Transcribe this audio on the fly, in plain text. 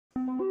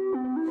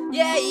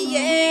Yeah,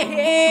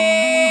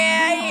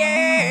 yeah,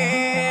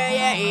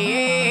 yeah, yeah.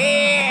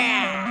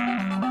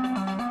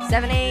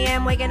 7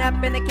 a.m. waking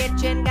up in the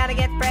kitchen. Gotta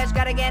get fresh,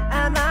 gotta get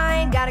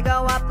online. Gotta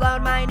go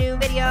upload my new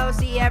video.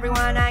 See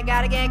everyone, I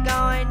gotta get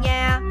going,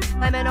 yeah.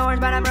 I'm an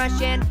orange, but I'm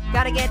Russian.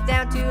 Gotta get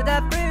down to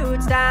the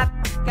fruit stop.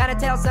 Gotta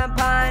tell some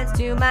puns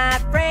to my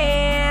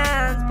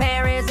friends.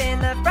 Paris in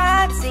the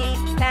front seat,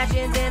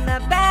 passion's in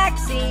the back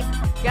seat.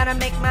 Gotta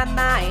make my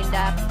mind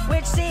up,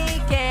 which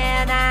seat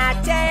can I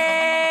take?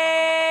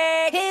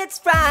 It's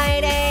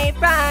Friday,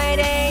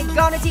 Friday,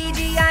 going to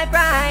T.G.I.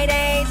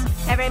 Fridays.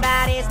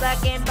 Everybody's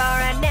looking for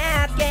a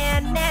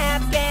napkin,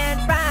 napkin.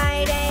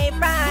 Friday,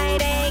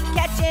 Friday,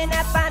 catching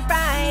up on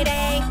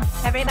Friday.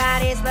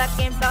 Everybody's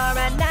looking for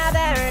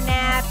another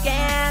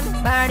napkin.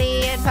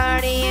 Partying,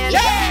 partying,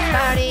 Yeah!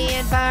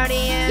 partying,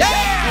 partying.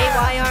 Yeah! Hey,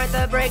 why aren't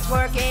the brakes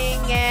working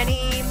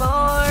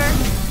anymore?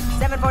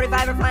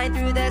 7:45, we're flying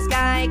through the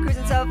sky,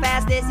 cruising so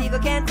fast this eagle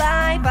can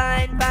fly.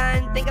 Fun,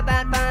 fun, think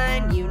about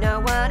fun, you know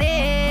what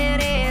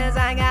it is.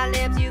 I got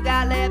lips, you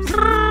got lips.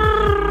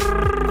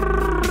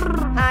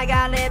 I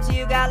got lips,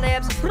 you got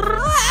lips.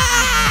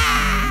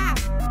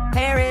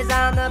 Hair is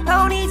on the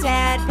pony's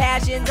head,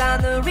 passion's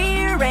on the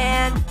rear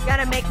end.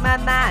 Gotta make my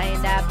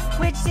mind up,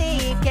 which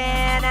seat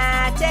can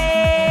I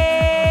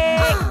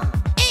take?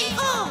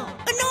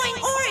 Annoying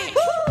orange!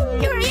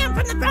 Here I am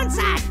from the front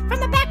side, from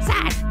the back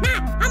side. Nah,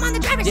 I'm on the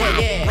driver's side.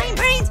 Yeah. Lane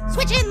brains,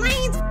 switching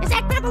lanes. Is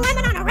that grandpa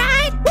lemon on a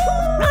ride?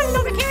 Running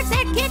over carrots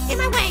that get in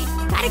my way.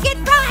 Gotta get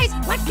fries,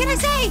 what can I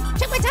say?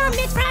 Check my time,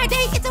 it's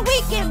Friday, it's a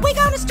weekend. We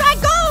gonna strike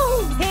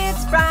gold!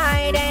 It's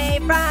Friday,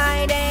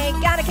 Friday,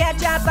 gotta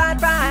catch up on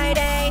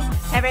Friday.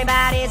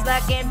 Everybody's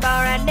looking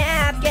for a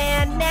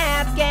napkin,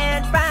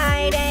 napkin.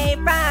 Friday,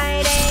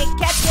 Friday,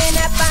 catching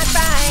up on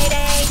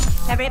Friday.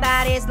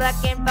 Everybody's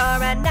looking for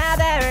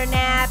another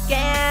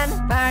napkin.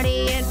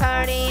 Partying,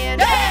 partying,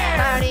 Yeah!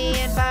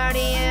 partying,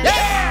 partying.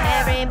 Yeah!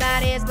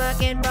 Everybody's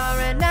looking for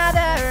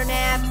another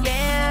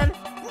napkin.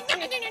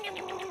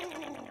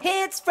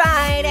 It's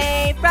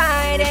Friday,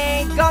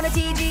 Friday, going to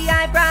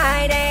T.G.I.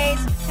 Fridays.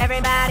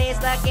 Everybody's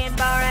looking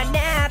for a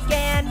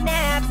napkin,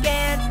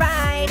 napkin.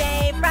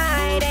 Friday,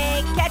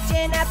 Friday,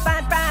 catching up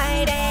on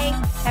Friday.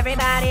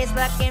 Everybody's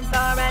looking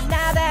for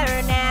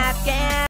another napkin.